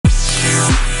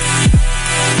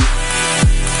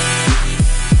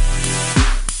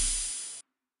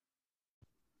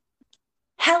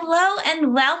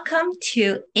and welcome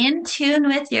to In Tune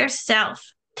with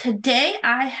Yourself. Today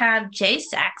I have Jay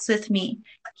Sachs with me.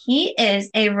 He is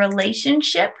a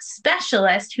relationship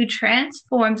specialist who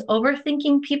transforms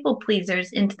overthinking people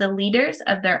pleasers into the leaders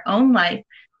of their own life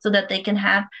so that they can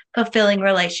have fulfilling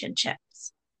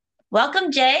relationships.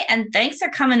 Welcome, Jay, and thanks for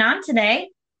coming on today.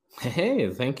 Hey,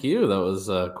 thank you. That was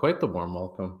quite the warm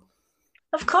welcome.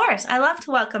 Of course, I love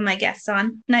to welcome my guests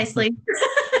on nicely.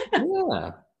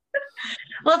 Yeah.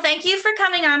 Well, thank you for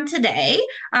coming on today.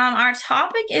 Our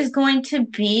topic is going to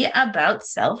be about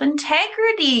self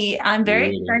integrity. I'm very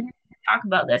Beauty. excited to talk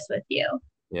about this with you.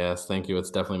 Yes, thank you.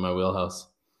 It's definitely my wheelhouse.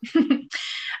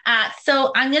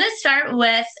 So I'm going to start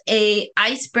with a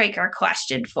icebreaker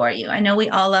question for you. I know we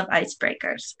all love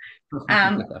icebreakers.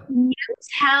 Can you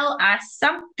tell us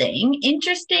something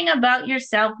interesting about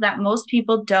yourself that most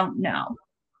people don't know?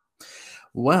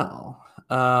 Well,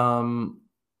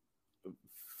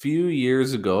 few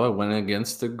years ago, I went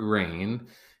against the grain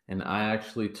and I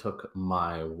actually took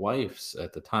my wife's,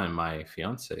 at the time, my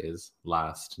fiance's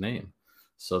last name.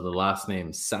 So the last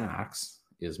name Sachs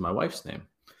is my wife's name.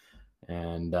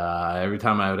 And every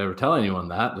time I would ever tell anyone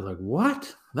that, they're like,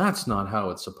 "What? That's not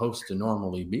how it's supposed to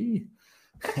normally be."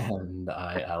 And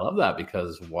I love that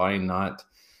because why not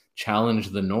challenge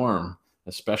the norm,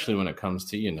 especially when it comes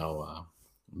to,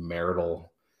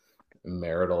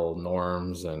 marital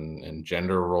norms and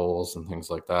gender roles and things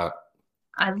like that.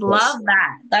 I Yes. love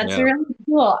that. That's Yeah. really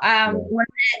cool. Yeah. Was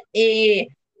it a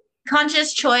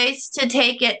conscious choice to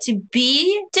take it to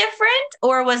be different,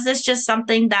 or was this just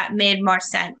something that made more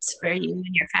sense for you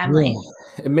and your Yeah. family?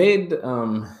 It made it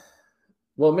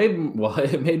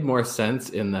made more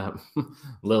sense in that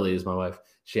Lily is my wife.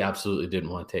 She absolutely didn't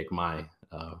want to take my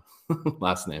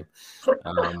last name.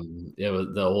 It was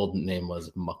the old name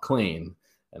was McLean,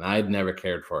 and I'd never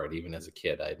cared for it even as a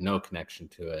kid. I had no connection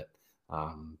to it.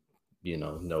 Um,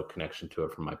 no connection to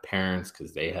it from my parents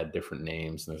because they had different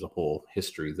names, and there's a whole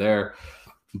history there.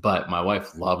 But my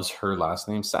wife loves her last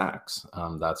name Sachs.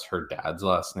 That's her dad's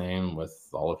last name with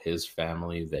all of his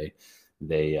family.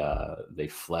 They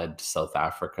fled South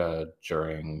Africa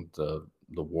during the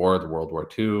war, the World War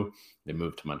II. They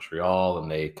moved to Montreal and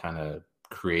they kind of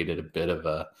created a bit of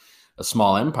a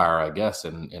small empire, I guess,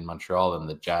 in Montreal in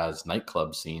the jazz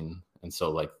nightclub scene. And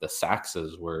so like the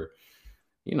Saxes were,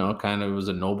 kind of was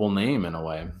a noble name in a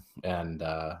way. And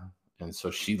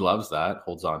so she loves that,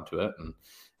 holds on to it,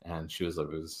 and she was like,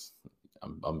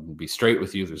 I'm gonna be straight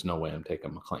with you. There's no way I'm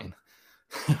taking McLean.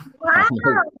 Wow, that's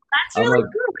I'm really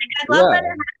like, cool. Like, I love yeah, that it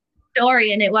had a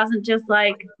story and it wasn't just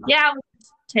like, yeah, we'll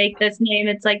just take this name.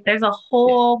 It's like there's a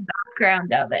whole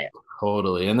background of it.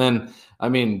 totally. And then, I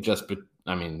mean,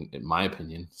 in my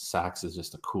opinion, Sachs is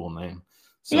just a cool name.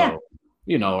 Yeah.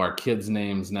 So, our kids'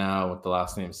 names now with the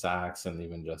last name Sachs, and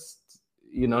even just,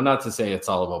 not to say it's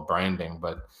all about branding,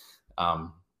 but,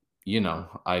 um,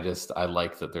 I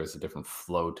like that there's a different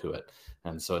flow to it.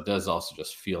 And so it does also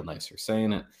just feel nicer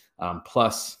saying it.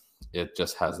 Plus, it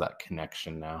just has that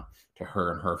connection now to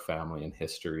her and her family and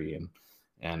history.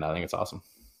 And I think it's awesome.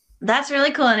 That's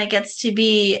really cool. And it gets to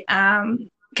be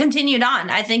continued on.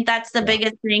 I think that's the Yeah.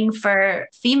 biggest thing for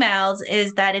females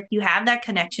is that if you have that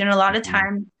connection, a lot of Mhm.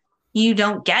 time you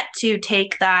don't get to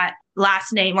take that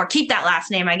last name or keep that last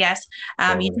name, I guess. You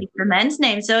Totally. take the men's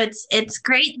name. So it's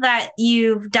great that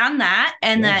you've done that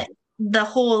and Yeah. that the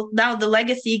whole now the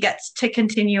legacy gets to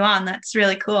continue on. That's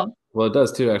really cool. Well, it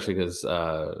does too, actually, because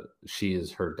she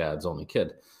is her dad's only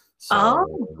kid. So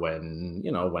Oh, when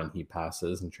he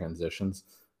passes and transitions,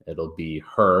 it'll be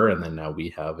her, and then now we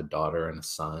have a daughter and a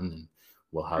son, and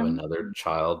we'll have another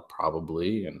child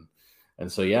probably,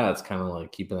 and so yeah, it's kind of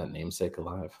like keeping that namesake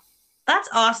alive. that's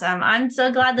awesome. I'm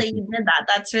so glad that you did that.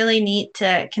 That's really neat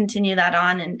to continue that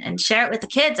on and share it with the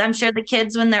kids. I'm sure the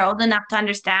kids, when they're old enough to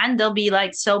understand, they'll be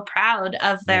like so proud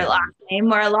of their Yeah, last name,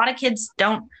 where a lot of kids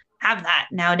don't have that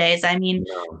nowadays. I mean,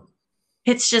 no.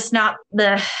 it's just not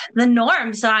the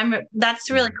norm. So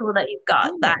that's really cool that you've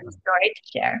got that Yeah, story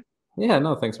to share. yeah,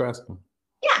 no, thanks for asking.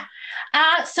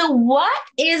 Yeah. So what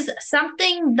is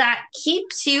something that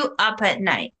keeps you up at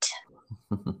night?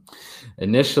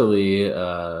 Initially,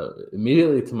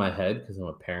 immediately to my head, because I'm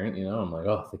a parent, I'm like,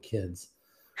 oh, the kids.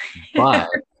 But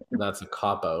that's a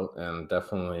cop out and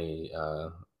definitely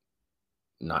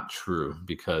not true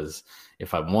because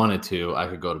if I wanted to, I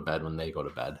could go to bed when they go to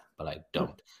bed, but I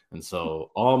don't. And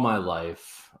so all my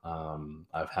life,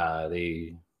 I've had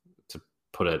to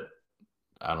put it,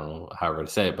 I don't know however to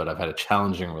say it, but I've had a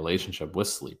challenging relationship with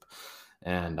sleep.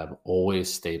 And I've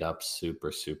always stayed up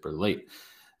super, super late.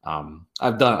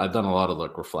 I've done a lot of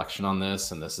like reflection on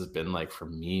this, and this has been like for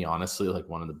me, honestly, like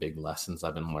one of the big lessons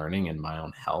I've been learning in my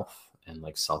own health and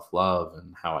like self-love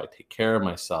and how I take care of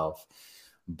myself.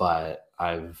 But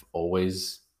I've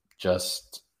always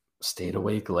just stayed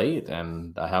awake late,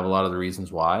 and I have a lot of the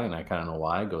reasons why, and I kind of know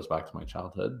why. It goes back to my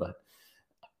childhood, but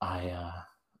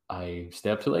I stay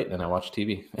up too late and I watch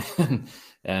TV,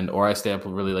 and or I stay up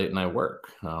really late and I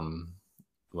work.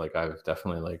 Like I've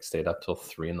definitely like stayed up till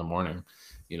 3 a.m,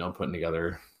 putting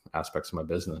together aspects of my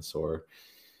business, or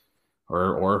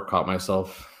caught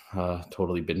myself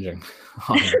totally binging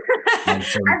on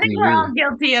some I think we're TV. all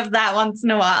guilty of that once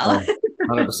in a while.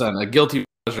 100%. A guilty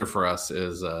pleasure for us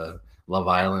is Love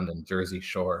Island and Jersey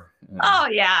Shore. Oh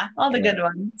yeah, all the good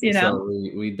ones, So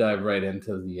we dive right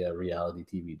into the reality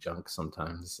TV junk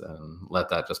sometimes and let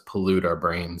that just pollute our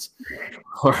brains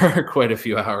for quite a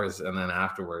few hours. And then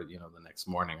afterward, the next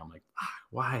morning, I'm like,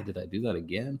 why did I do that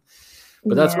again?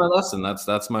 But that's my lesson.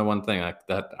 That's my one thing.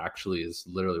 That actually is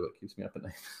literally what keeps me up at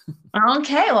night.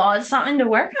 Okay, well, it's something to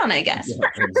work on, I guess. Yeah,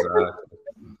 exactly.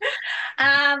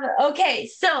 Okay,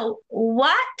 so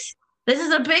this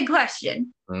is a big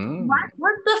question. What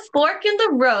was the fork in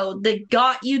the road that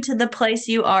got you to the place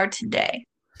you are today?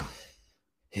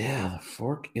 Yeah, the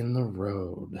fork in the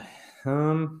road.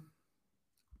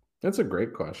 That's a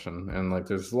great question. And like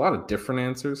there's a lot of different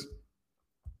answers.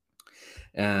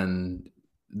 And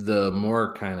the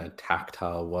more kind of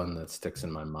tactile one that sticks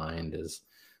in my mind is,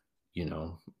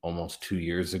 almost 2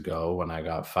 years ago when I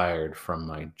got fired from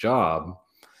my job,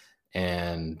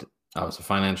 and I was a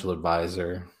financial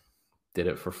advisor, did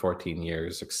it for 14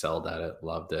 years, excelled at it,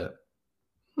 loved it.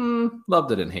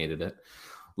 Loved it and hated it.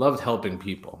 Loved helping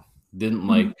people.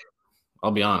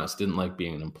 I'll be honest, didn't like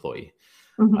being an employee.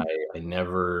 I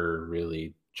never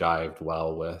really jived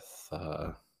well with,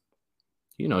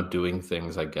 doing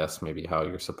things, I guess, maybe how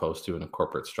you're supposed to in a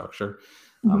corporate structure.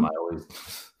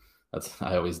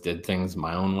 I always did things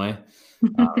my own way,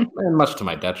 and much to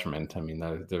my detriment. I mean,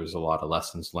 there's a lot of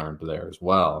lessons learned there as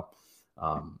well.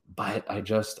 But I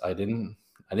didn't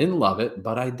love it,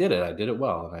 but I did it. I did it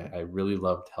well. And I really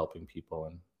loved helping people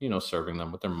and, serving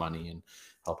them with their money and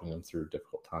helping them through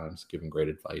difficult times, giving great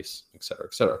advice, et cetera,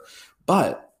 et cetera.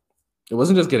 But it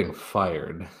wasn't just getting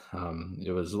fired.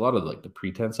 It was a lot of like the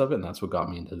pretense of it. And that's what got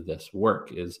me into this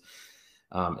work is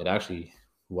it actually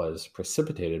was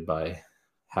precipitated by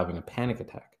having a panic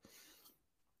attack.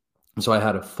 So I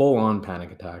had a full-on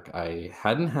panic attack. I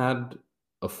hadn't had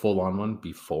a full-on one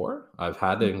before. I've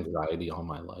had anxiety all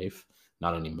my life.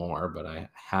 Not anymore, but I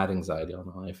had anxiety all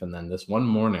my life. And then this one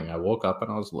morning I woke up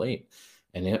and I was late,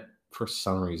 and it for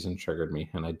some reason triggered me.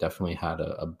 And I definitely had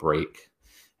a break,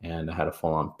 and I had a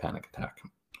full-on panic attack,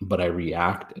 but I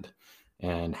reacted,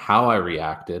 and how I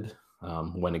reacted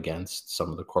went against some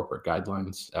of the corporate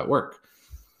guidelines at work.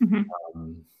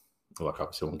 Look,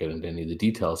 obviously, I won't get into any of the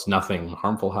details. Nothing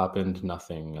harmful happened,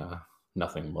 nothing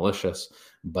malicious,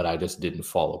 but I just didn't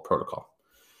follow protocol.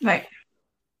 Right.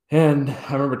 And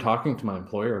I remember talking to my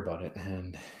employer about it,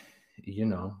 and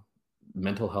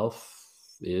mental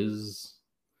health is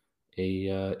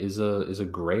a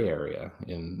gray area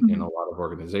in a lot of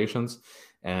organizations.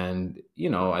 And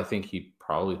I think he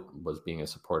probably was being as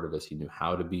supportive as he knew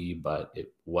how to be, but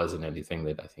it wasn't anything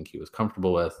that I think he was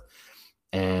comfortable with.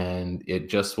 And it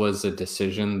just was a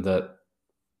decision that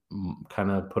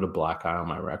kind of put a black eye on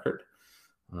my record.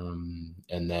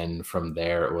 And then from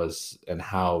there it was, and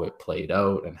how it played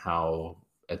out, and how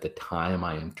at the time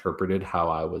I interpreted how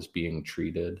I was being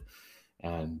treated.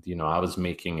 And, I was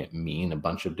making it mean a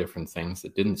bunch of different things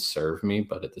that didn't serve me,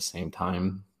 but at the same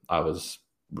time, I was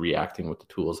reacting with the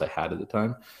tools I had at the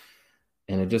time.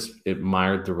 And it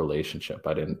mired the relationship.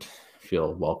 I didn't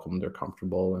feel welcomed or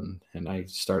comfortable. And I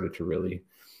started to really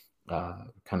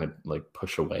kind of like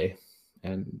push away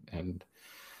and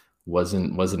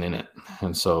wasn't in it.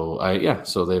 And so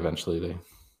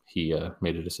he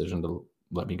made a decision to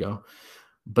let me go.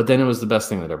 But then it was the best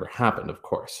thing that ever happened, of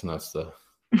course. And that's the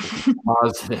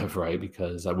positive, right?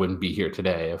 Because I wouldn't be here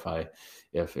today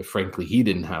if frankly he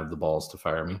didn't have the balls to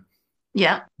fire me.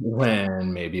 Yeah.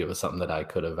 When maybe it was something that I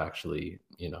could have actually,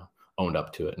 owned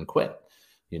up to it and quit,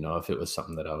 if it was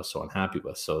something that I was so unhappy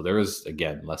with. So there was,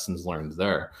 again, lessons learned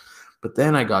there. But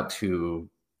then I got to,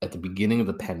 at the beginning of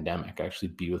the pandemic, actually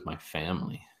be with my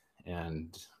family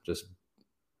and just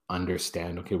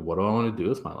understand, okay, what do I want to do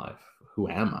with my life? Who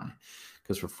am I?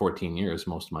 Because for 14 years,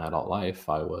 most of my adult life,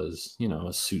 I was,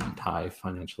 a suit and tie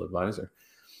financial advisor.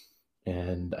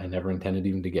 And I never intended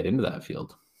even to get into that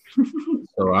field.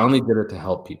 So I only did it to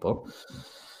help people.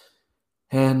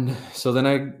 And so then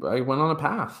I went on a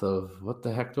path of what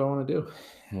the heck do I want to do?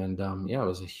 And it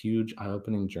was a huge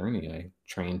eye-opening journey. I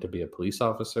trained to be a police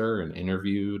officer and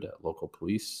interviewed at local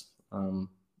police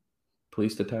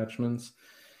detachments.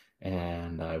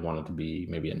 and I wanted to be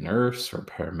maybe a nurse or a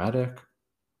paramedic.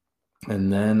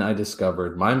 And then I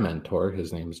discovered my mentor.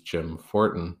 His name is Jim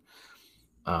Fortin,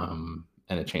 and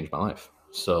it changed my life.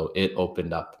 So it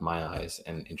opened up my eyes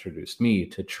and introduced me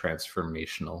to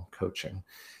transformational coaching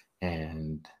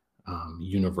and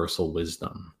universal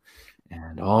wisdom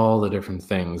and all the different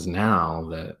things now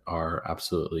that are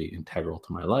absolutely integral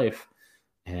to my life.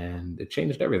 And it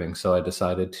changed everything. So I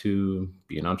decided to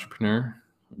be an entrepreneur,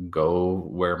 go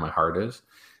where my heart is,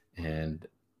 and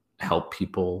help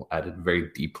people at a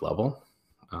very deep level,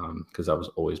 because that was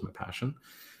always my passion.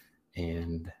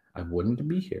 And I wouldn't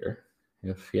be here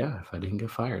if I didn't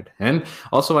get fired. And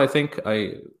also, I think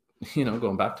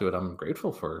going back to it, I'm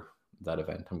grateful for that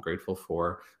event. I'm grateful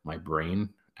for my brain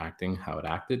acting how it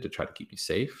acted to try to keep me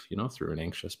safe, through an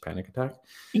anxious panic attack.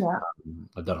 Yeah.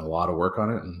 I've done a lot of work on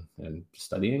it and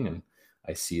studying, and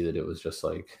I see that it was just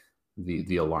like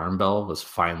the alarm bell was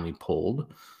finally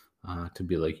pulled to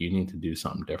be like, you need to do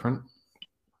something different.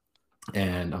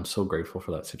 And I'm so grateful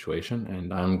for that situation.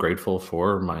 And I'm grateful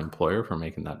for my employer for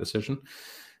making that decision.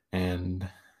 And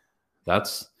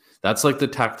that's like the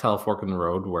tactile fork in the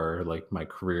road where like my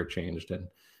career changed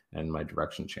and my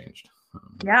direction changed.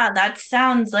 Yeah, that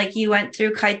sounds like you went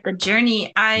through quite the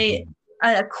journey. A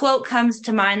quote comes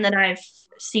to mind that I've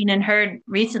seen and heard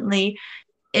recently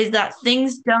is that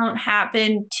things don't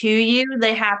happen to you,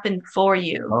 they happen for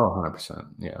you. Oh, 100%.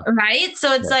 Yeah. Right?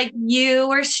 So it's like you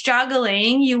were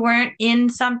struggling, you weren't in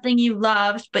something you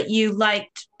loved, but you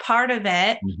liked part of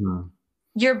it. Mm-hmm.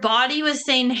 Your body was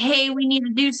saying, hey, we need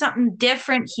to do something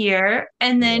different here.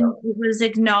 And then it was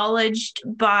acknowledged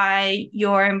by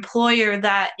your employer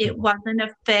that it wasn't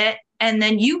a fit. And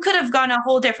then you could have gone a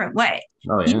whole different way.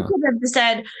 Oh, yeah. You could have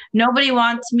said, nobody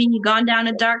wants me, gone down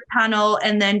a dark tunnel,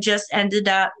 and then just ended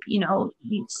up,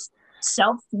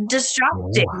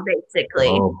 self-destructing, basically.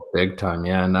 Oh, big time.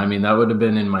 Yeah. And I mean, that would have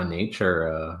been in my nature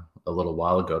a little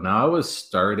while ago. Now I was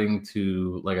starting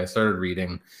to, I started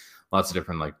reading lots of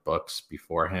different books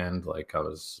beforehand. Like I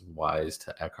was wise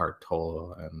to Eckhart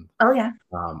Tolle and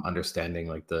understanding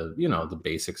the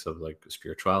basics of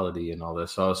spirituality and all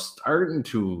this. So I was starting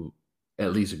to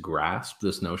at least grasp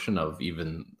this notion of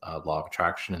even law of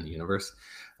attraction in the universe.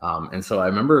 And so I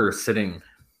remember sitting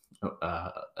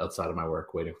outside of my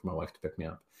work waiting for my wife to pick me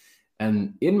up.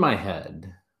 And in my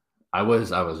head, I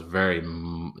was very,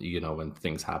 when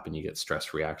things happen, you get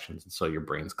stress reactions. And so your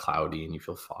brain's cloudy and you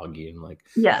feel foggy and I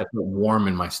felt warm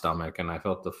in my stomach and I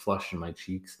felt the flush in my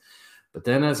cheeks. But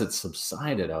then as it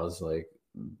subsided, I was like,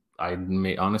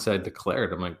 honestly, I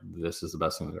declared, I'm like, this is the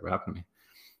best thing that ever happened to me.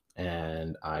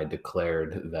 And I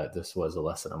declared that this was a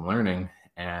lesson I'm learning.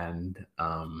 And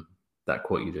that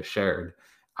quote you just shared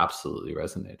absolutely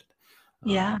resonated.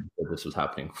 That this was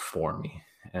happening for me.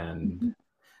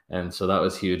 And so that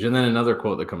was huge. And then another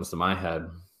quote that comes to my head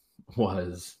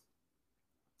was,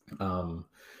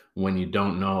 when you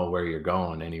don't know where you're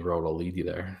going, any road will lead you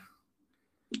there.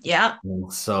 Yeah.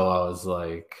 And so I was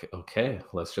like, okay,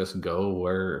 let's just go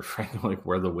where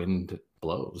the wind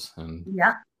blows. And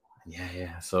yeah.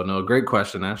 So no, great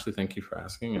question, Ashley. Thank you for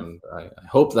asking. And I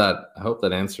hope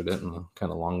that answered it in a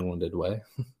kind of long-winded way.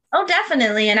 Oh,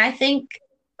 definitely. And I think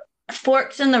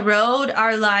forks in the road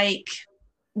are like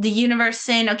the universe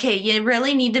saying, okay, you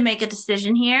really need to make a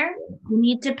decision here. You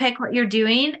need to pick what you're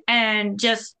doing and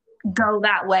just go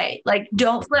that way.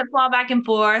 Don't flip-flop back and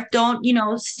forth. Don't,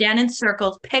 stand in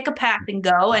circles. Pick a path and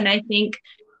go. And I think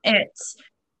it's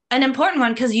an important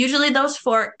one because usually those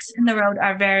forks in the road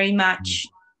are very much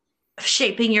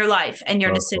shaping your life and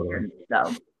your decisions.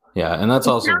 So yeah, and that's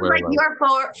also where your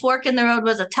fork in the road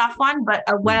was a tough one, but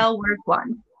a well worth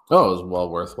one. Oh, it was well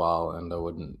worthwhile, and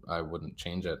I wouldn't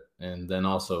change it. And then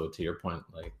also to your point,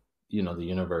 the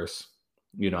universe,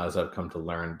 as I've come to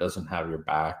learn, doesn't have your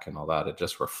back and all that. It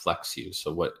just reflects you.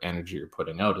 So what energy you're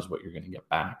putting out is what you're going to get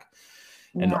back.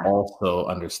 Yeah. And also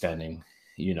understanding,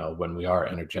 when we are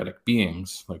energetic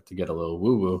beings, to get a little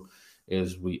woo-woo,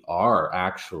 is we are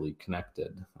actually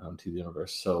connected to the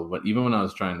universe. So even when I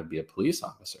was trying to be a police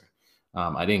officer,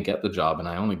 I didn't get the job, and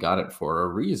I only got it for a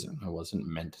reason. I wasn't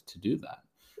meant to do that.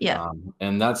 Yeah.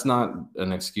 And that's not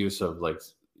an excuse of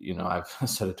I've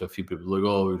said it to a few people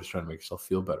oh, we're just trying to make yourself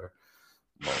feel better.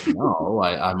 Well, no,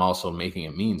 I'm also making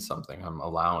it mean something. I'm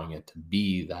allowing it to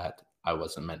be that I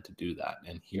wasn't meant to do that.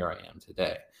 And here I am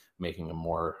today, making a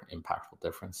more impactful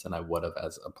difference than I would have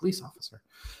as a police officer.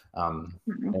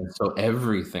 And so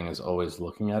everything is always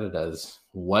looking at it as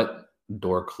what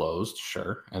door closed,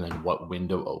 sure. And then what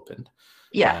window opened.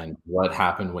 Yeah. And what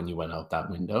happened when you went out that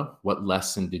window? What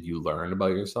lesson did you learn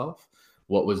about yourself?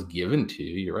 What was given to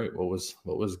you? You're right. What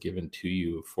was given to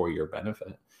you for your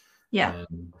benefit? Yeah.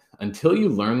 And until you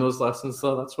learn those lessons,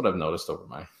 though, that's what I've noticed over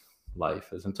my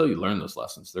life is until you learn those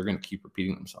lessons, they're going to keep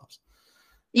repeating themselves.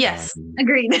 Yes. And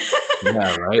Agreed. yeah,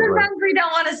 right. Like, Sometimes we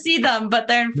don't want to see them, but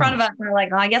they're in front yeah, of us. And we're like,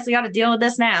 oh, I guess we got to deal with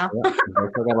this now. yeah, I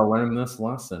guess I got to learn this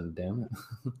lesson. Damn it.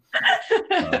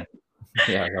 So,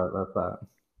 yeah, that's that.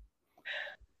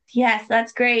 Yes,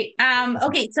 that's great.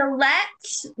 Okay, so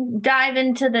let's dive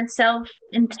into the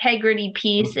self-integrity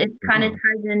piece. It kind of Mhm.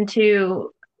 ties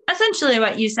into essentially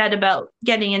what you said about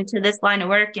getting into this line of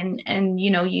work and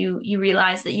you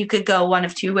realize that you could go one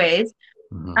of two ways.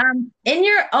 Mhm. In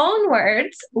your own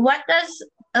words, what does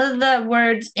the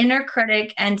words inner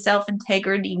critic and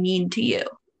self-integrity mean to you?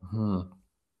 Mhm.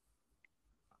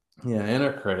 Yeah,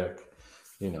 inner critic.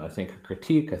 I think a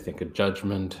critique, I think a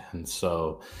judgment,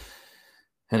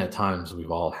 and at times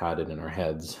we've all had it in our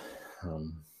heads.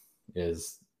 Um,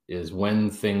 is when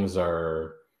things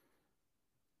are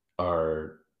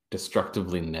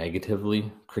destructively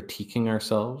negatively critiquing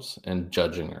ourselves and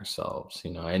judging ourselves.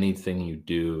 Anything you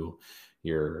do,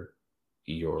 you're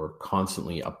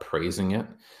constantly appraising it,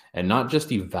 and not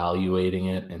just evaluating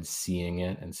it and seeing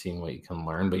what you can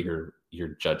learn, but you're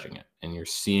judging it, and you're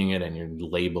seeing it, and you're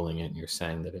labeling it, and you're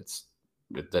saying that it's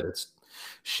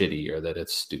shitty, or that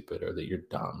it's stupid, or that you're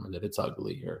dumb, or that it's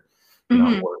ugly, or you're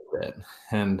not Mm-hmm. worth it.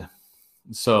 And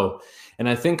so, and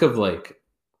I think of, like,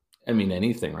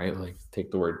 anything, right? Like,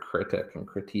 take the word critic and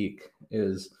critique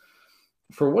is,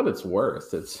 for what it's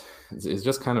worth, it's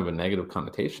just kind of a negative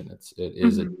connotation. It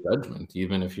is a Mm-hmm. judgment,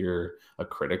 even if you're a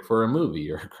critic for a movie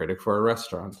or a critic for a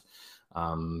restaurant.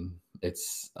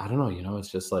 It's, I don't know, it's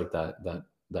just like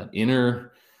that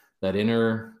inner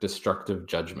destructive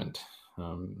judgment.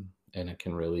 And it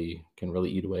can really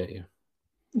eat away at you.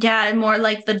 Yeah, and more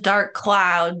like the dark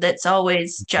cloud that's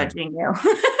always judging you.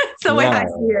 It's the way Yeah, I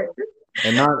see it.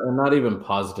 and not even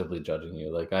positively judging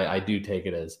you. Like, I do take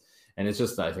it as, and it's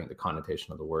just, I think, the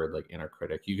connotation of the word, like, inner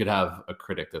critic. You could have a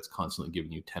critic that's constantly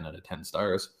giving you 10 out of 10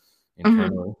 stars Mm-hmm.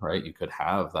 internally, right? You could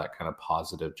have that kind of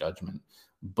positive judgment,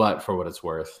 but for what it's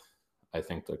worth, I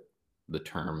think that the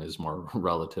term is more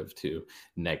relative to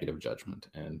negative judgment,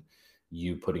 and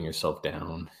you putting yourself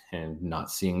down and not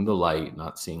seeing the light,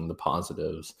 not seeing the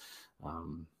positives,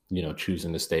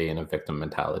 choosing to stay in a victim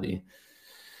mentality.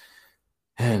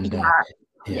 And Yeah,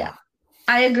 yeah. yeah.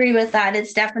 I agree with that.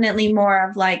 It's definitely more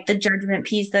of like the judgment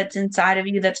piece that's inside of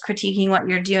you that's critiquing what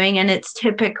you're doing. And it's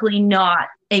typically not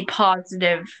a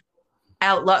positive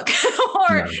outlook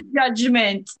or No,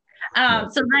 judgment. no,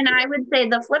 So then I would say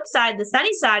the flip side, the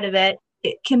sunny side of it,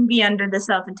 it can be under the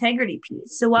self integrity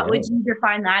piece. So what would yeah. you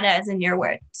define that as in your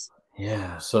words?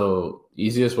 Yeah. So,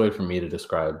 easiest way for me to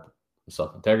describe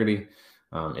self integrity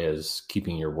is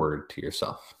keeping your word to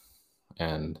yourself.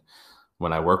 And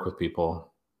when I work with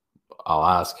people, I'll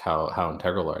ask, how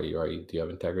integral are you? Do you have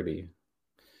integrity?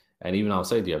 And even I'll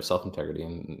say, do you have self integrity?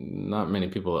 And not many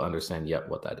people understand yet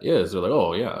what that is. They're like,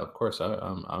 oh yeah, of course,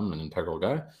 I'm an integral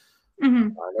guy. Mm-hmm.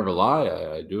 I never lie.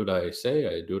 I do what I say.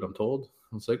 I do what I'm told.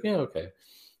 It's like, yeah, okay.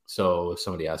 So if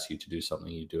somebody asks you to do something,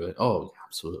 you do it. Oh, yeah,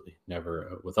 absolutely.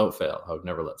 Never, without fail. I would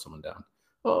never let someone down.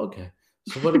 Oh, okay.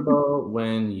 So what about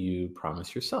when you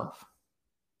promise yourself?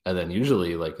 And then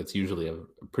usually, like, it's usually a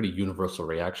pretty universal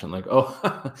reaction, like,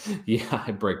 oh, yeah,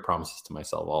 I break promises to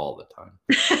myself all the time.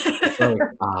 It's like,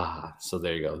 so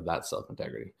there you go. That's self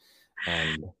integrity.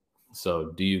 And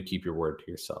so, do you keep your word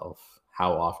to yourself?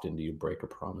 How often do you break a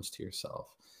promise to yourself?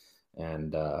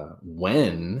 And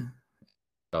when,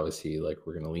 obviously, like,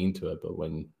 we're going to lean to it, but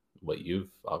when, what you've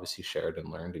obviously shared and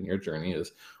learned in your journey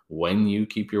is, when you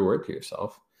keep your word to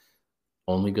yourself,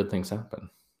 only good things happen,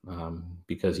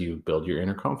 because you build your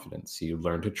inner confidence. You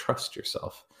learn to trust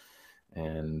yourself,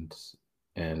 and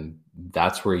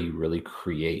that's where you really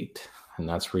create, and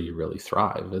that's where you really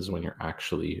thrive, is when you're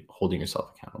actually holding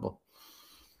yourself accountable.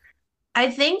 I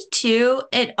think too,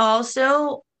 it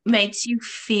also makes you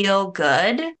feel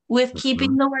good with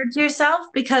keeping Mhm. the word to yourself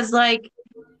because, like,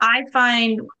 I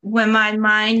find when my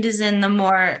mind is in the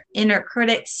more inner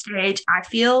critic stage, I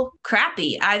feel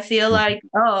crappy. I feel Mhm. like,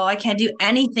 oh, I can't do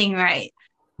anything right.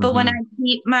 But when I Mhm.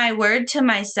 keep my word to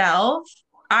myself,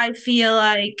 I feel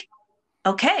like,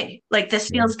 okay, like this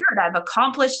Yeah. feels good. I've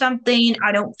accomplished something.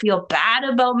 I don't feel bad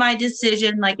about my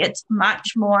decision. Like it's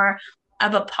much more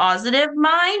of a positive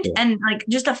mind Yeah. and like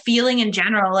just a feeling in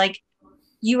general. Like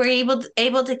you were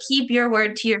able to keep your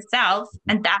word to yourself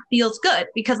and that feels good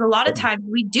because a lot of times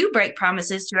we do break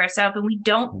promises to ourselves and we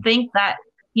don't think that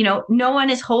no one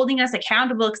is holding us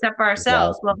accountable except for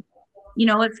ourselves. Well,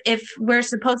 Exactly. if we're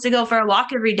supposed to go for a walk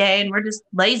every day and we're just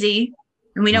lazy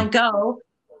and we Mhm. don't go,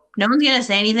 no one's gonna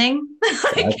say anything.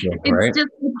 Like Exactly. it's Right. just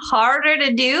harder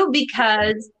to do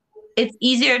because it's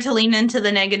easier to lean into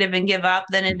the negative and give up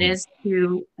than it Mhm. is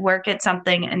to work at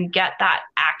something and get that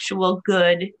actual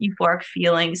good euphoric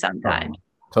feeling sometimes. Oh,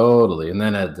 totally. And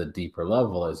then at the deeper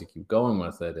level, as you keep going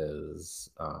with it, is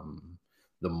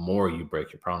the more you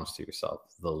break your promise to yourself,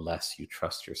 the less you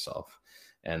trust yourself.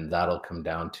 And that'll come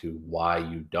down to why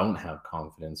you don't have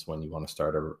confidence when you want to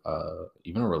start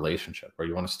even a relationship, or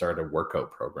you want to start a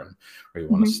workout program, or you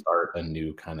want to Mhm. start a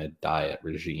new kind of diet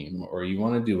regime, or you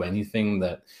want to do anything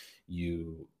that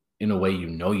you, in a way, you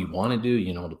want to do,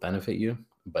 to benefit you.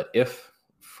 But if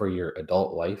for your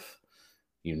adult life,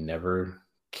 you never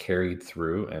carried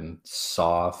through and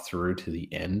saw through to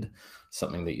the end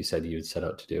something that you said you would set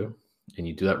out to do, and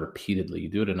you do that repeatedly, you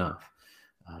do it enough,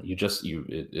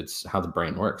 it's how the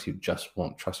brain works. You just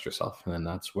won't trust yourself, and then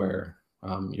that's where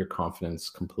your confidence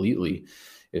completely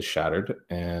is shattered.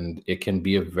 And it can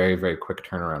be a very, very quick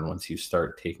turnaround once you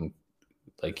start keeping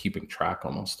track,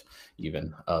 almost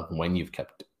even, of when you've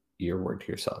kept your word to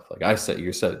yourself. Like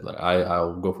you said, like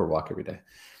I'll go for a walk every day,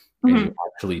 and you Mhm.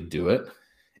 actually do it,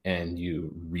 and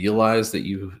you realize that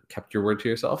you kept your word to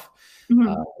yourself,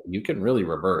 Mhm. you can really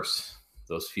reverse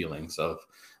those feelings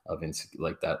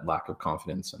like that lack of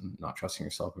confidence and not trusting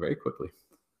yourself very quickly.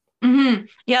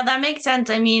 Yeah, that makes sense.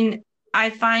 I mean, I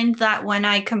find that when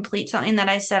I complete something that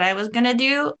I said I was going to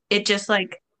do, it just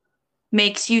like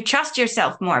makes you trust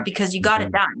yourself more because you got it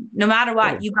Mhm. done. No matter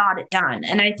what, Totally. you got it done.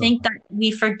 And I think that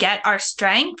we forget our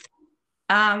strength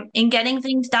in getting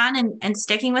things done and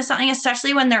sticking with something,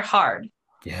 especially when they're hard.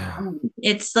 Yeah.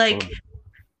 It's like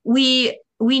Totally.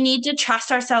 we need to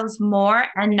trust ourselves more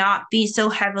and not be so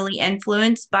heavily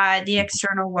influenced by the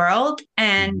external world, Mhm.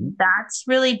 and that's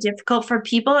really difficult for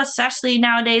people, especially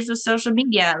nowadays with social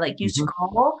media. Like, you Mhm.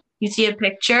 scroll, you see a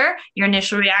picture, your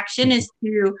initial reaction Mhm. is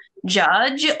to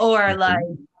judge or like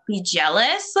Mhm. be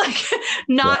jealous, like Yeah.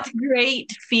 not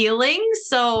great feelings.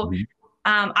 So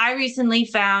Mhm. I recently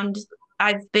found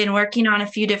I've been working on a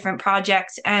few different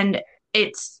projects, and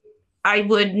it's I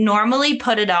would normally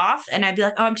put it off and I'd be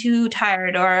like, oh, I'm too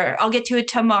tired, or I'll get to it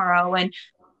tomorrow. And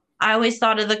I always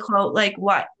thought of the quote, like,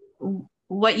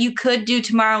 what you could do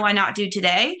tomorrow, why not do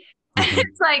today? And Mhm.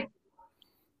 it's like,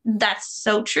 that's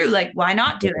so true. Like, why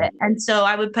not do Yeah. it? And so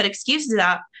I would put excuses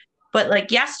up. But like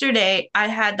yesterday, I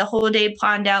had the whole day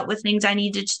planned out with things I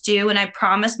needed to do, and I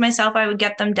promised myself I would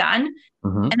get them done,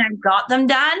 Mhm. and I got them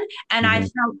done, and I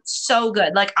Mhm. felt so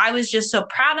good. Like, I was just so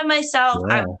proud of myself.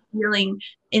 I Yeah. was feeling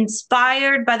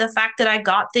inspired by the fact that I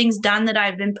got things done that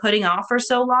I've been putting off for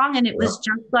so long. And it was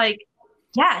Yep. just like,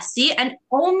 yeah, see, and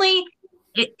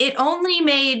it only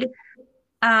made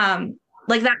um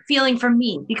like that feeling for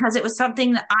me because it was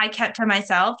something that I kept to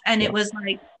myself, and it Yep. was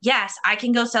like, yes, I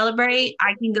can go celebrate.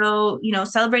 I can go,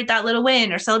 celebrate that little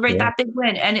win or celebrate Yeah. that big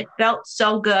win, and it felt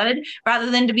so good rather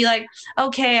than to be like,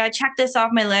 okay, I checked this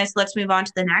off my list, let's move on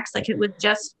to the next. Like, it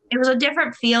was a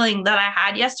different feeling that I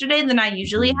had yesterday than I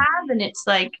usually Mhm. have, and it's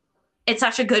like it's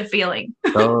such a good feeling.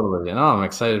 Totally. And I'm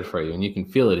excited for you, and you can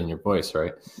feel it in your voice,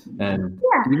 right? And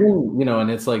Yeah. even,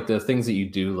 and it's like the things that you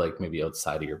do, like maybe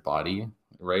outside of your body,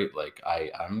 right? Like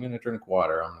I'm going to drink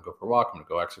water, I'm going to go for a walk, I'm going to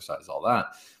go exercise, all that.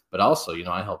 But also,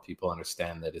 I help people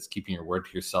understand that it's keeping your word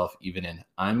to yourself, even in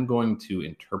I'm going to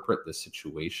interpret the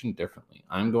situation differently.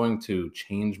 I'm going to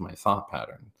change my thought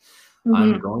pattern.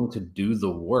 I'm Hmm. going to do the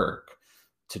work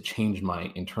to change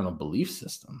my internal belief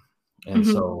system. And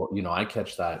Hmm. so, I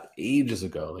catch that ages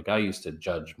ago. Like I used to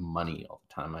judge money all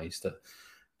the time. I used to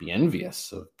be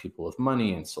envious of people with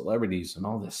money and celebrities and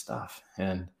all this stuff.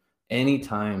 And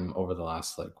anytime over the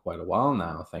last like quite a while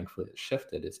now, thankfully it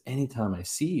shifted, is anytime I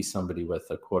see somebody with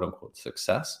a quote unquote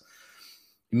success,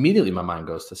 immediately my mind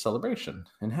goes to celebration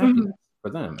and Hmm. happiness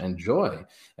for them and joy,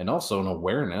 and also an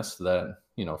awareness that,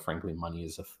 frankly, money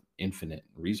is an infinite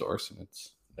resource and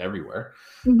it's everywhere.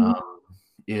 Hmm. Um,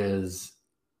 is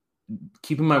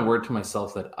keeping my word to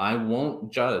myself that I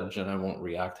won't judge and I won't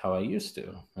react how I used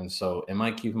to. And so, am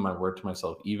I keeping my word to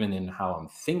myself even in how I'm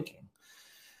thinking?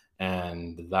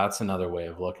 And that's another way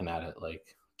of looking at it.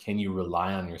 Like, can you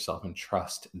rely on yourself and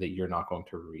trust that you're not going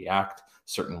to react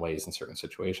certain ways in certain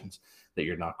situations, that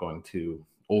you're not going to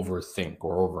overthink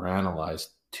or overanalyze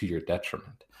to your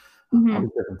detriment? All Hmm.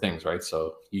 these different things, right?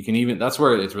 So you can even, that's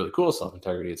where it's really cool, self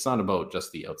integrity. It's not about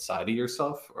just the outside of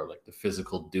yourself or like the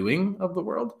physical doing of the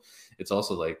world. It's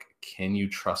also like, can you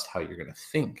trust how you're going to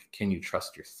think? Can you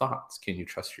trust your thoughts? Can you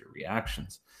trust your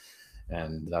reactions?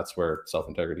 And that's where self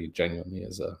integrity genuinely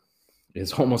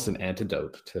is almost an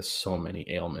antidote to so many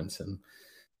ailments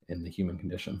in the human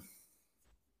condition.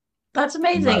 That's In my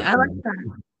amazing. I like opinion.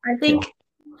 that. I Yeah. think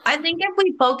I think if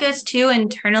we focus too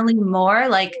internally more,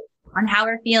 like on how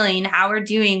we're feeling, how we're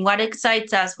doing, what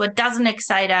excites us, what doesn't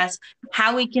excite us,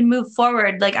 how we can move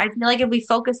forward. Like, I feel like if we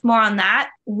focus more on that,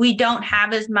 we don't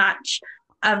have as much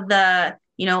of the,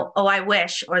 oh, I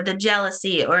wish, or the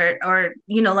jealousy, or,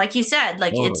 like you said,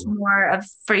 like it's Totally. more of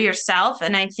for yourself.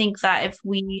 And I think that if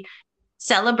we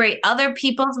celebrate other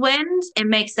people's wins, it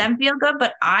makes them feel good.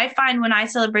 But I find when I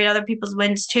celebrate other people's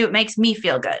wins too, it makes me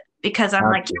feel good because I'm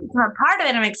like, yes, Absolutely. I'm a part of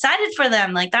it. I'm excited for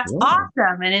them. Like, that's Yeah.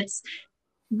 awesome. And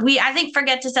I think,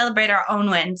 forget to celebrate our own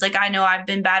wins. Like, I know I've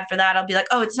been bad for that. I'll be like,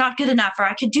 oh, it's not good enough, or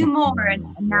I could do more. And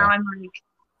now Yeah. I'm like,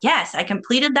 yes, I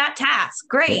completed that task. Yeah.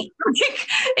 Great.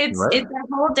 It's Right.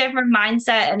 a whole different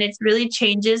mindset, and it really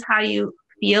changes how you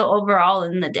feel overall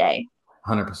in the day.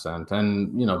 100%.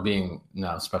 And, being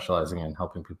now specializing in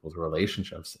helping people's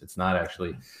relationships, it's not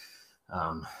actually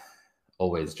um,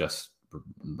 always just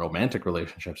romantic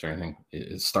relationships or anything.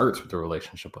 It starts with the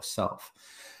relationship with self.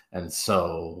 And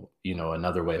so,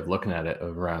 another way of looking at it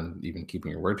around even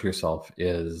keeping your word to yourself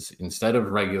is, instead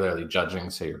of regularly judging,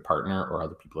 say, your partner or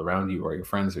other people around you or your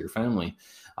friends or your family,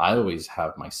 I always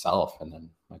have myself and then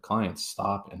my clients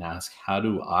stop and ask, how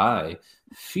do I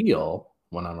feel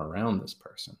when I'm around this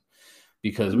person?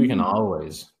 Because we can Mhm.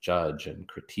 always judge and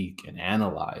critique and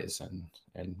analyze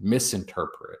and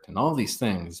misinterpret and all these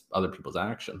things, other people's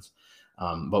actions.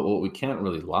 But what we can't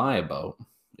really lie about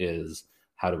is,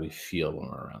 how do we feel when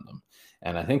we're around them?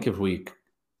 And I think if we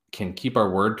can keep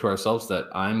our word to ourselves that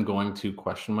I'm going to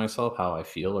question myself how I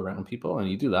feel around people, and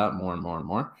you do that more and more and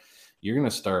more, you're going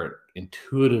to start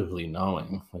intuitively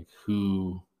knowing like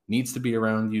who needs to be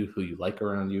around you, who you like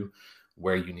around you,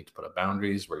 where you need to put up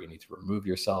boundaries, where you need to remove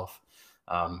yourself.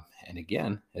 And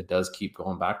again, it does keep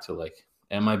going back to like,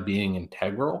 am I being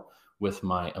integral with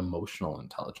my emotional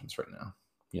intelligence right now?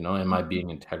 Am I being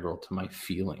integral to my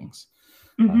feelings?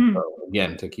 Mhm. So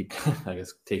again, to keep, I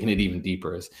guess, taking it even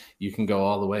deeper, is you can go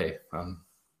all the way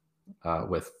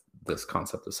with this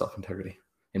concept of self integrity,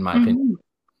 in my opinion. Mhm.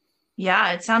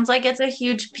 Yeah, it sounds like it's a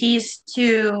huge piece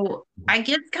to, I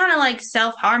guess, kind of like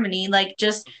self harmony, like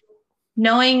just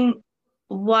knowing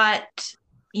what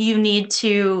you need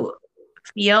to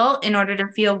feel in order to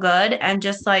feel good, and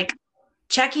just like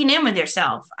checking in with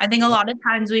yourself. I think a lot of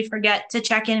times we forget to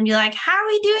check in and be like, how are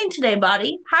we doing today,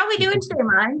 buddy? How are we doing today,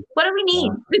 mind? What do we Yeah.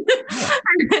 need?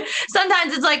 Yeah.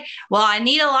 Sometimes it's like, well, I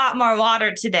need a lot more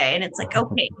water today. And it's like,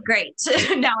 okay, great.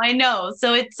 Now I know.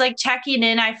 So it's like checking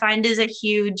in, I find, is a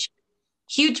huge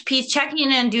piece. Checking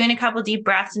in and doing a couple deep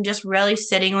breaths and just really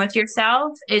sitting with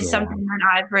yourself is Yeah. something that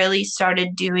I've really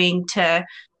started doing to,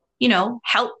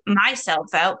 help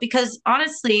myself out, because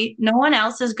honestly, no one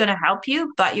else is going to help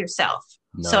you but yourself.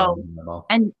 No, So, not at all.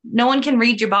 and no one can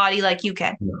read your body like you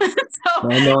can. No, So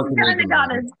no one you can read kind your of got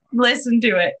to mind. listen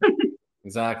to it.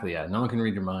 Exactly. Yeah. No one can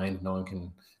read your mind. No one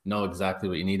can know exactly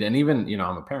what you need. And even,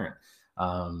 I'm a parent.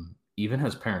 Even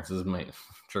as parents, this might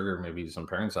trigger maybe some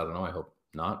parents. I don't know. I hope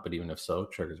not. But even if so,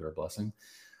 triggers are a blessing.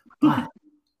 But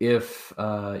if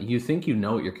you think you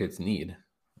know what your kids need,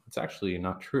 it's actually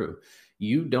not true.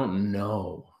 You don't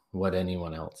know what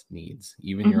anyone else needs,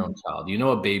 even your own child. You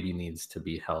know, a baby needs to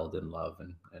be held and love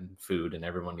and food, and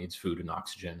everyone needs food and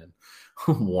oxygen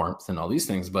and warmth and all these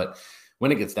things. But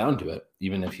when it gets down to it,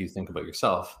 even if you think about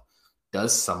yourself,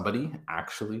 does somebody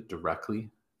actually directly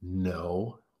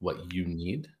know what you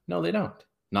need? No, they don't.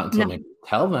 Not until No. maybe you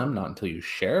tell them, not until you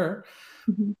share.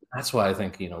 Mhm. That's why I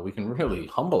think, we can really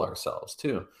humble ourselves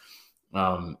too.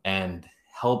 And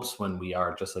helps when we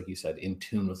are, just like you said, in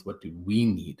tune with what do we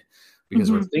need,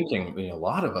 because we're Mhm. thinking, a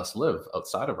lot of us live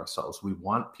outside of ourselves. We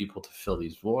want people to fill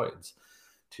these voids,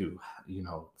 to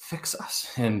fix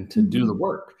us and to do the Mhm.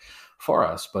 work for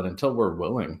us. But until we're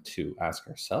willing to ask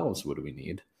ourselves, what do we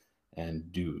need, and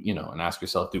and ask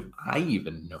yourself, do I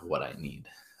even know what I need?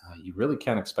 You really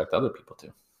can't expect other people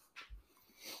to.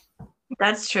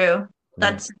 That's true.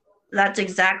 Yeah. That's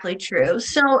exactly true.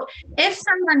 So, if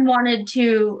someone wanted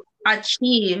to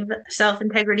achieve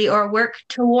self-integrity or work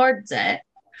towards it,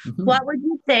 what Mhm. would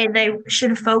you say they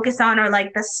should focus on, or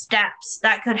like the steps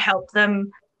that could help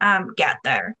them get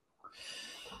there?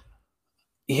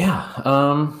 Yeah.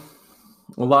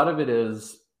 A lot of it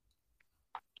is,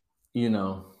 you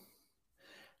know,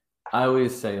 I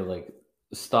always say, like,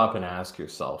 stop and ask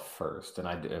yourself first.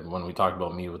 And when we talk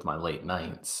about me with my late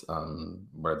nights,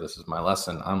 where this is my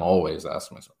lesson, I'm always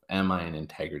asking myself, am I in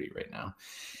integrity right now?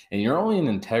 And you're only in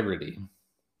integrity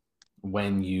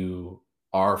when you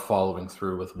are following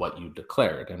through with what you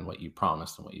declared and what you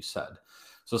promised and what you said.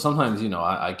 So sometimes,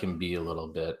 I can be a little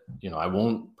bit, I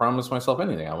won't promise myself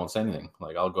anything. I won't say anything.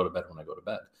 Like, I'll go to bed when I go to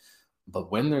bed.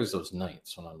 But when there's those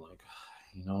nights when I'm like,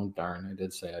 darn, I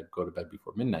did say I'd go to bed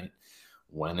before midnight.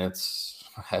 when it's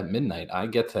at midnight, I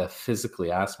get to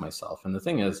physically ask myself. And the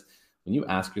thing is, when you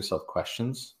ask yourself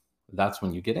questions, that's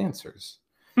when you get answers.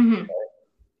 Mm-hmm.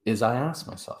 Is I ask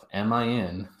myself, am I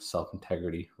in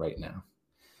self-integrity right now?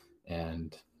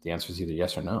 And the answer is either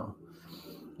yes or no.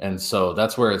 And so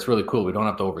that's where it's really cool. We don't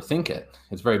have to overthink it.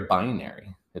 It's very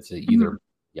binary. It's either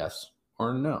yes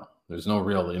or no. There's no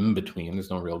real in between. There's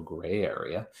no real gray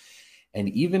area. And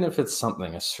even if it's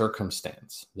something, a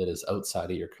circumstance that is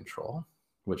outside of your control,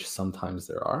 which sometimes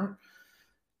there are,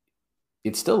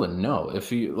 it's still a no.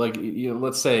 If you like,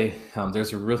 let's say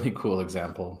there's a really cool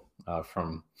example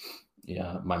from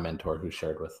my mentor who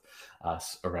shared with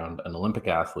us around an Olympic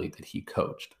athlete that he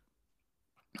coached.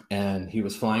 And he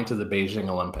was flying to the Beijing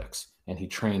Olympics and he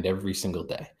trained every single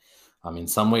day. In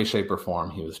some way, shape, or form,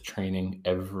 he was training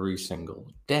every single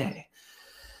day.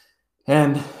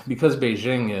 And because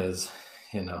Beijing is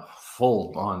in a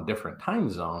full on different time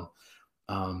zone,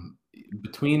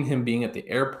 between him being at the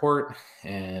airport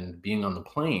and being on the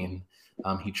plane,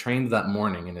 he trained that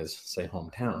morning in his, say,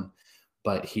 hometown.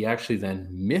 But he actually then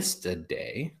missed a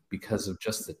day because of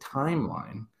just the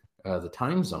timeline, the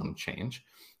time zone change.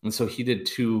 And so he did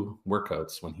 2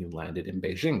 workouts when he landed in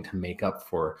Beijing to make up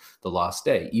for the lost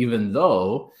day, even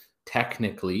though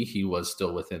technically he was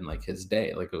still within like his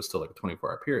day, like it was still like a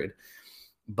 24-hour period.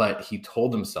 But he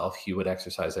told himself he would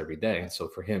exercise every day. And so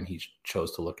for him, he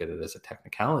chose to look at it as a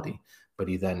technicality, but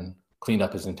he then cleaned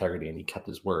up his integrity and he kept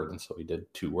his word. And so he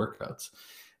did 2 workouts.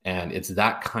 And it's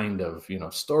that kind of,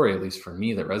 story, at least for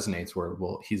me, that resonates where,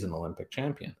 well, he's an Olympic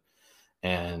champion.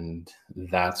 And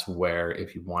that's where,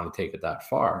 if you want to take it that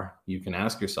far, you can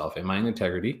ask yourself, am I in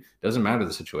integrity? Doesn't matter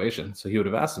the situation. So he would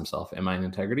have asked himself, am I in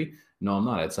integrity? No, I'm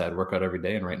not. I'd say I'd work out every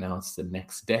day. And right now it's the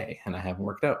next day and I haven't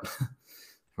worked out.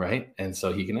 Right. And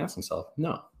so he can ask himself,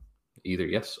 no, either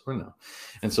yes or no.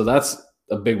 And so that's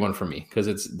a big one for me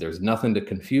because there's nothing to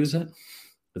confuse it.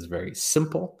 It's very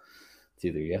simple. It's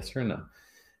either yes or no.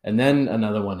 And then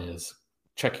another one is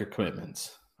check your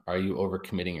commitments. Are you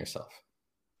overcommitting yourself?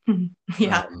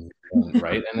 Yeah.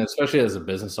 Right. And especially as a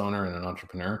business owner and an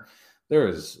entrepreneur, there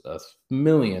is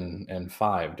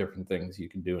 1,000,005 different things you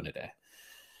can do in a day.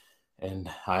 And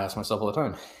I ask myself all the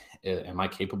time, am I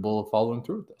capable of following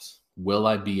through with this? Will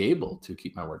I be able to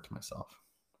keep my word to myself?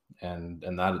 And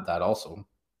that also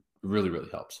really, really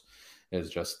helps, is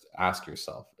just ask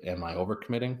yourself, am I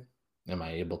overcommitting? Am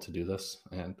I able to do this?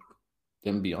 And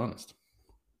then be honest.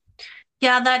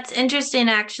 Yeah, that's interesting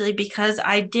actually, because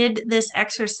I did this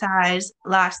exercise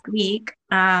last week.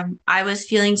 I was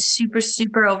feeling super,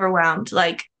 super overwhelmed.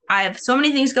 Like I have so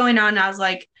many things going on. I was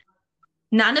like,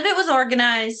 none of it was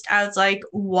organized. I was like,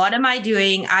 what am I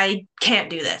doing? I can't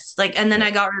do this. Like, and then I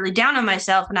got really down on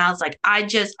myself and I was like,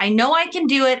 I know I can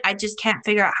do it. I just can't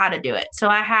figure out how to do it. So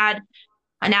I had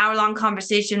an hour-long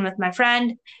conversation with my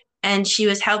friend and she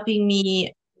was helping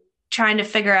me trying to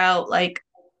figure out like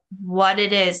what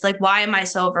it is. Like, why am I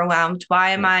so overwhelmed?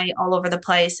 Why am I all over the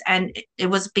place? And it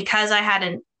was because I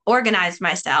hadn't organized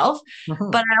myself,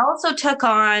 but I also took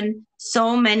on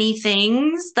so many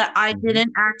things that I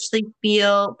didn't actually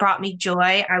feel brought me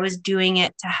joy. I was doing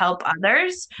it to help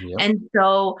others. Yep. And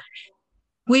so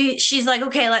she's like,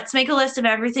 okay, let's make a list of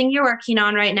everything you're working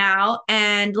on right now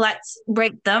and let's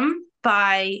rate them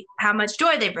by how much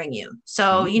joy they bring you.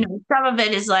 So, some of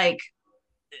it is like,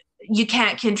 you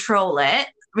can't control it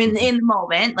in the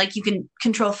moment, like you can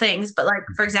control things, but like,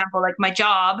 for example, like my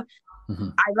job,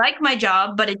 I like my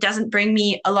job, but it doesn't bring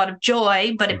me a lot of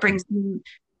joy, but it brings me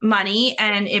money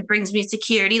and it brings me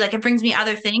security. Like it brings me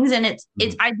other things. And it's,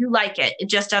 I do like it. It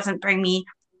just doesn't bring me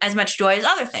as much joy as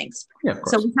other things. Yeah,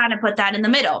 so we kind of put that in the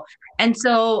middle. And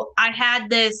so I had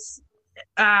this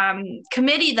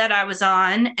committee that I was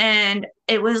on and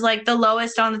it was like the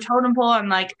lowest on the totem pole. I'm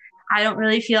like, I don't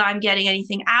really feel I'm getting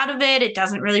anything out of it. It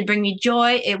doesn't really bring me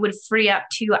joy. It would free up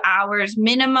 2 hours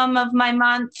minimum of my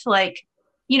month. Like,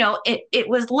 it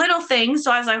was little things.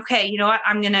 So I was like, okay, you know what?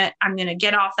 I'm going to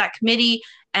get off that committee.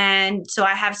 And so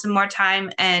I have some more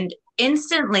time. And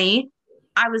instantly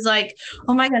I was like,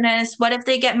 oh my goodness, what if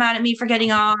they get mad at me for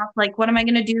getting off? Like, what am I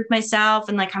going to do with myself?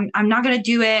 And like, I'm not going to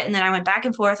do it. And then I went back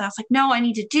and forth. I was like, no, I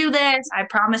need to do this. I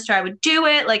promised her I would do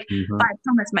it. Like, I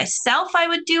promised myself I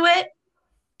would do it.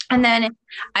 And then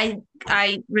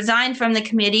I resigned from the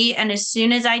committee. And as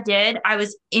soon as I did, I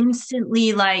was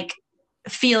instantly like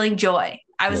feeling joy.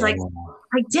 I was like,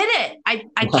 I did it. I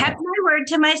kept my word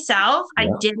to myself. I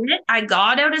did it. I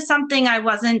got out of something I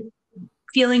wasn't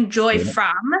feeling joy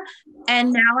from.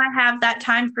 And now I have that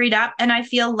time freed up and I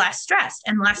feel less stressed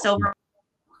and less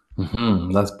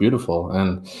overwhelmed. That's beautiful.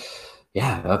 And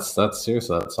Yeah, that's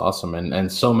seriously, that's awesome.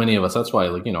 And so many of us, that's why,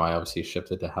 like, I obviously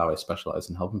shifted to how I specialize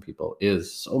in helping people,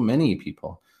 is so many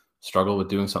people struggle with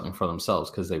doing something for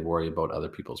themselves because they worry about other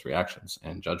people's reactions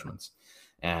and judgments.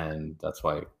 And that's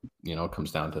why, it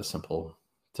comes down to simple,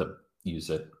 to use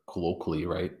it colloquially,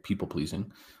 right? People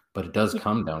pleasing. But it does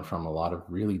come down from a lot of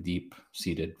really deep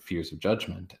seated fears of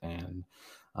judgment. And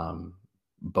um,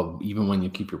 but even when you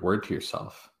keep your word to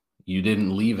yourself, you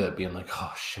didn't leave it being like,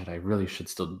 oh shit, I really should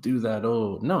still do that.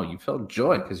 Oh no, you felt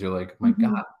joy because you're like, my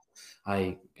Mhm. God,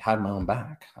 I had my own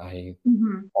back. I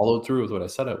Mhm. followed through with what I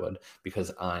said I would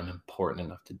because I'm important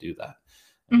enough to do that.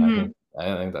 And I Mhm. think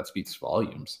I think that speaks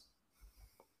volumes.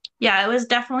 Yeah, it was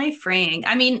definitely freeing.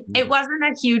 I mean, it Mhm. wasn't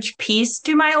a huge piece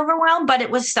to my overwhelm, but it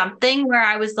was something where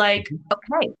I was like, Mhm.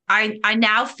 okay, I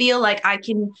now feel like I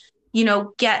can,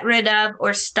 get rid of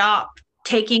or stop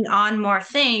taking on more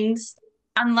things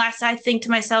unless I think to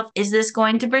myself, is this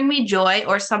going to bring me joy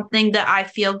or something that I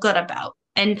feel good about?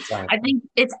 And I Exactly. think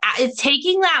it's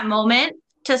taking that moment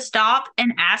to stop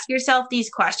and ask yourself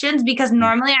these questions, because Mhm.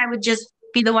 normally I would just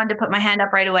be the one to put my hand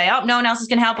up right away. Oh, no one else is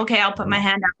going to help. Okay, I'll put my Mhm.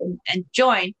 hand up and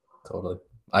join. Totally.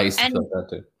 I used to And feel that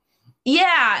too.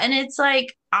 yeah, and it's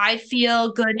like I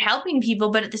feel good helping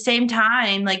people, but at the same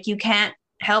time, like you can't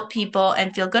help people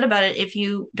and feel good about it if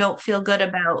you don't feel good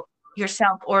about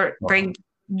yourself or Totally. bring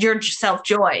yourself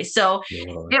joy. So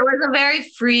Totally. it was a very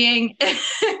freeing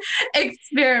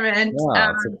experiment.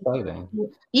 Yeah, it's exciting.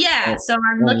 Yeah, And so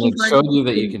I'm and looking it forward showed you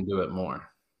that you to. can do it more.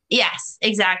 Yes,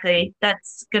 exactly.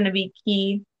 That's going to be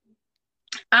key.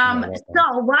 Yeah, I love that.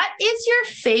 So what is your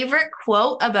favorite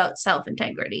quote about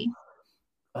self-integrity?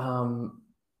 Um,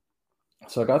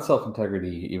 So I got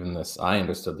self-integrity, even this, I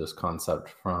understood this concept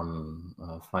from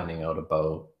finding out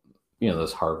about,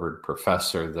 this Harvard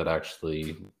professor that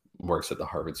actually works at the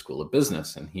Harvard School of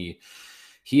Business. And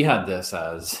he had this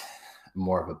as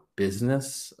more of a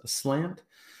business slant,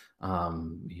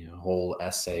 whole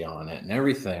essay on it and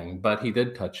everything, but he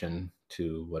did touch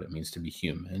into what it means to be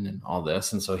human and all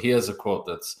this. And so he has a quote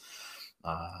that's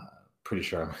uh, pretty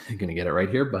sure I'm going to get it right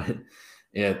here, but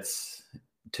it's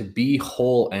to be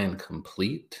whole and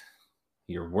complete.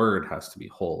 Your word has to be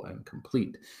whole and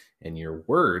complete. And your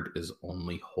word is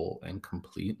only whole and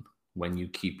complete when you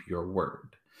keep your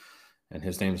word. And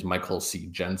his name's Michael C.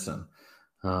 Jensen.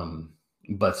 Um,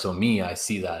 but so me, I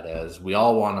see that as we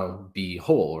all want to be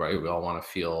whole, right? We all want to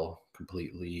feel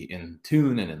completely in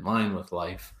tune and in line with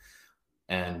life.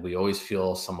 And we always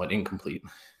feel somewhat incomplete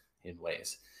in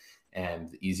ways. And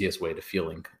the easiest way to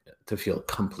feel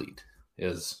complete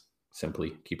is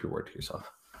simply keep your word to yourself.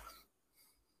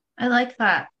 I like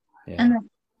that. And Yeah.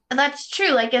 that's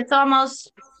true. Like it's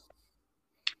almost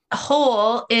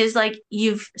whole is like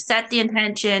you've set the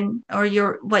intention or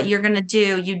you're what you're going to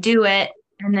do, you do it,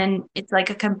 and then it's like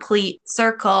a complete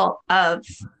circle of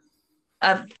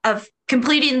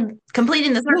completing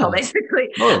the circle Yeah. basically.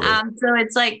 Totally. So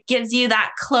it's like gives you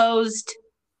that closed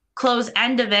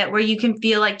end of it where you can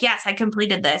feel like, yes, I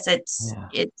completed this. Yeah.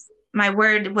 It's my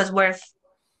word was worth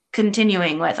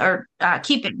continuing with or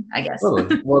keeping, I guess.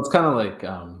 Totally. Well, it's kind of like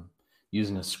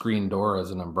using a screen door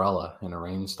as an umbrella in a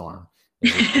rainstorm.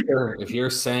 Is if you're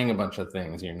saying a bunch of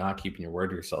things, you're not keeping your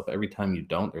word to yourself. Every time you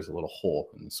don't, there's a little hole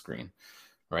in the screen,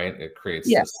 right? It creates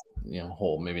Yeah. this,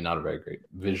 hole. Maybe not a very great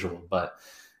visual, but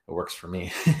it works for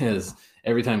me. Is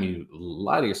every time you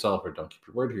lie to yourself or don't keep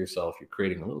your word to yourself, you're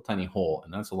creating a little tiny hole,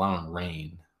 and that's allowing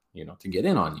rain, to get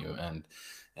in on you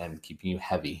and keeping you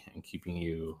heavy and keeping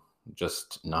you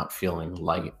just not feeling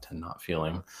light and not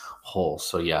feeling whole.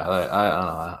 So yeah, I don't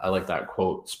know. I like that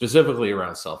quote specifically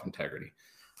around self integrity.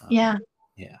 Yeah.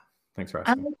 Yeah, thanks for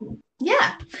I asking. like it.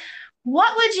 Yeah.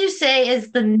 What would you say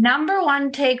is the number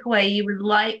one takeaway you would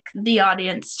like the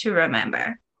audience to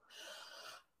remember?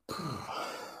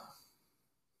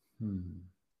 Hmm.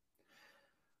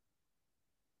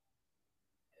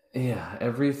 Yeah,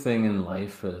 everything in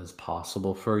life is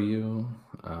possible for you.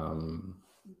 Um,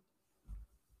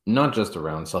 Not just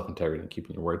around self integrity and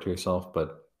keeping your word to yourself,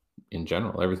 but in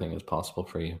general, everything is possible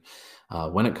for you.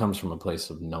 When it comes from a place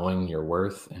of knowing your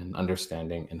worth and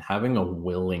understanding and having a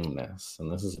willingness,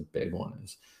 and this is a big one,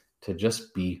 is to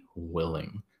just be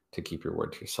willing to keep your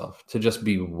word to yourself, to just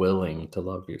be willing to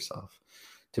love yourself,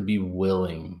 to be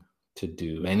willing to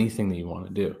do anything that you want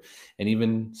to do, and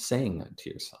even saying that to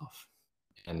yourself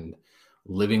and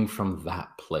living from that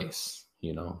place,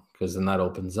 because then that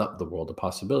opens up the world of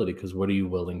possibility. Because what are you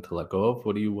willing to let go of?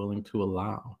 What are you willing to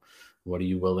allow? What are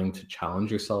you willing to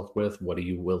challenge yourself with? What are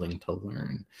you willing to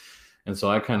learn? And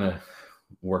so I kind of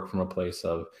work from a place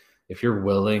of, if you're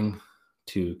willing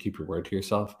to keep your word to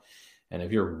yourself, and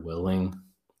if you're willing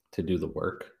to do the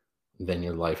work, then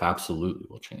your life absolutely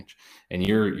will change. And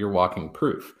you're walking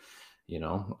proof.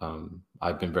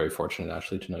 I've been very fortunate,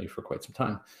 Ashley, to know you for quite some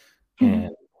time. Mhm.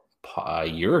 And a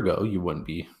year ago, you wouldn't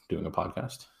be doing a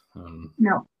podcast.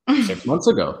 No. 6 months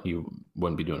ago, you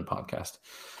wouldn't be doing a podcast.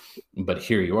 But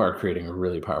here you are creating a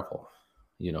really powerful,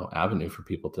 avenue for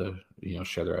people to,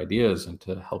 share their ideas and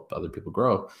to help other people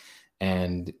grow.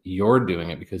 And you're doing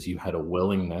it because you had a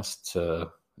willingness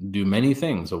to do many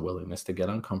things, a willingness to get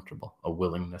uncomfortable, a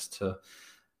willingness to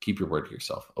keep your word to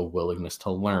yourself, a willingness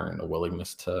to learn, a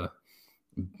willingness to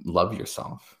love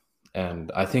yourself.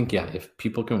 And I think, if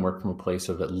people can work from a place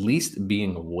of at least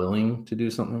being willing to do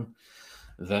something,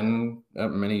 then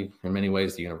in many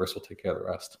ways, the universe will take care of the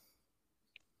rest.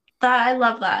 I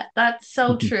love that. That's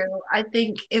so true. I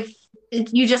think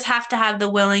you just have to have the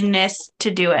willingness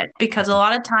to do it, because a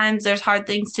lot of times there's hard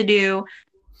things to do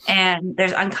and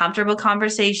there's uncomfortable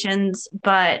conversations,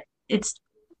 but it's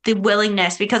the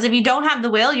willingness, because if you don't have the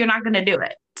will, you're not going to do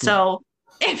it. So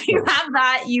if you have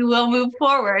that, you will move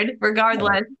forward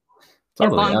regardless.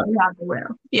 Totally. As long as you have the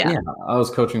will. Yeah. I was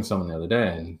coaching someone the other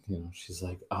day, and she's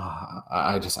like,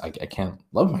 I can't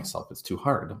love myself. It's too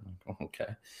hard. I'm like, oh,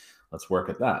 okay, let's work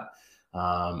at that.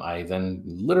 I then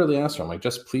literally asked her, I'm like,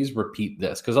 just please repeat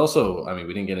this. Because also, I mean,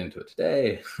 we didn't get into it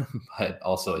today, but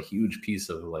also a huge piece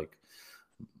of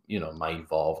my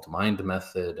evolved mind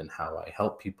method and how I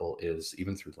help people is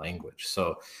even through language.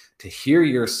 So to hear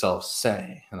yourself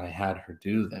say, and I had her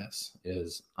do this,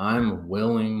 is I'm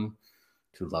willing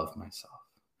to love myself.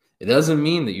 It doesn't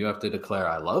mean that you have to declare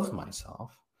I love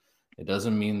myself. It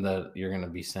doesn't mean that you're going to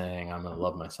be saying I'm going to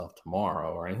love myself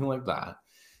tomorrow or anything like that.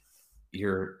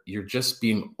 You're just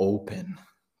being open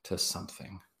to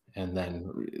something. And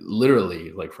then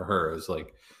literally, like for her, it was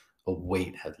like a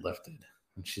weight had lifted.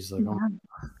 And she's like, oh my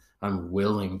God, I'm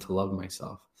willing to love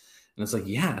myself. And it's like,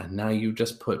 now you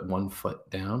just put one foot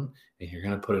down and you're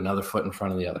going to put another foot in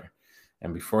front of the other.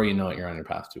 And before you know it, you're on your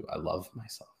path to I love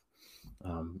myself.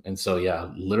 And so,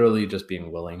 literally just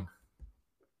being willing.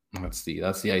 That's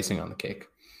the icing on the cake.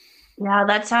 Yeah,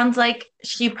 that sounds like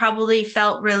she probably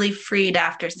felt really freed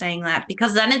after saying that,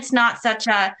 because then it's not such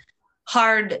a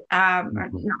hard, or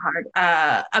not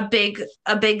hard, a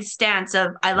big stance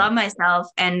of I love myself.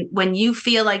 And when you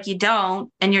feel like you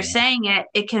don't, and you're saying it,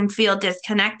 it can feel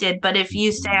disconnected. But if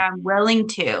you say I'm willing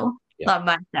to love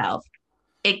myself,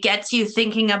 it gets you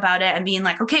thinking about it and being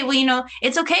like, okay, well,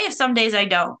 it's okay if some days I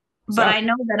don't. But I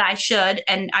know that I should,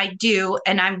 and I do,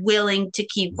 and I'm willing to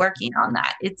keep working on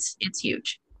that. It's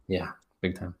huge. Yeah,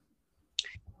 big time.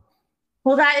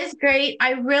 Well, that is great.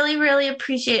 I really, really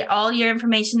appreciate all your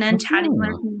information and chatting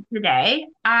with me today.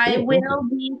 I will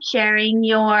be sharing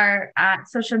your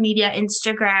social media,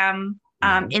 Instagram,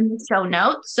 in the show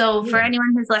notes. So for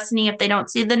anyone who's listening, if they don't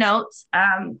see the notes,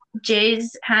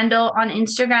 Jay's handle on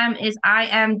Instagram is I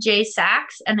am Jay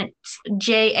Saxe, and it's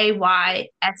JaySaxe.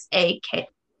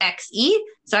 Saxe.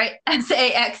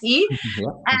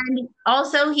 And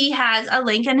also he has a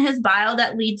link in his bio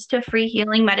that leads to free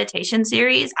healing meditation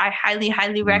series. I highly,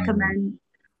 highly recommend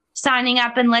signing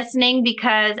up and listening,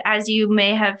 because as you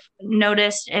may have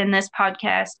noticed in this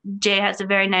podcast, Jay has a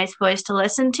very nice voice to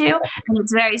listen to, and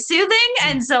it's very soothing.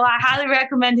 And so I highly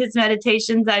recommend his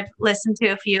meditations. I've listened to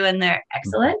a few and they're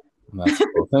excellent. That's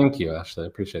cool. Thank you, Ashley. I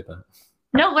appreciate that.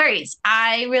 No worries.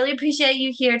 I really appreciate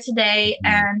you here today.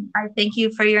 And I thank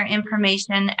you for your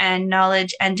information and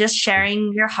knowledge and just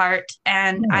sharing your heart.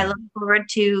 And I look forward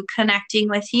to connecting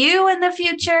with you in the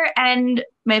future. And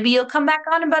maybe you'll come back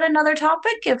on about another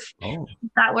topic if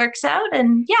that works out.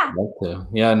 And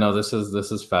no, this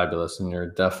is fabulous. And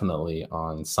you're definitely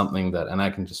on something and I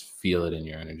can just feel it in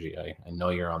your energy. I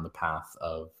know you're on the path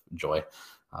of joy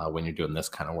when you're doing this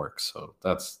kind of work. So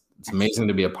it's amazing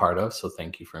to be a part of. So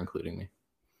thank you for including me.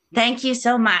 Thank you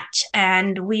so much.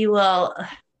 And we will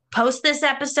post this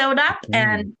episode up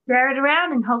and share it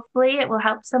around, and hopefully it will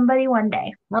help somebody one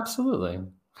day. Absolutely.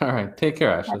 All right. Take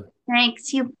care, Ashley.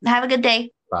 Thanks. You have a good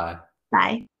day. Bye.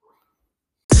 Bye.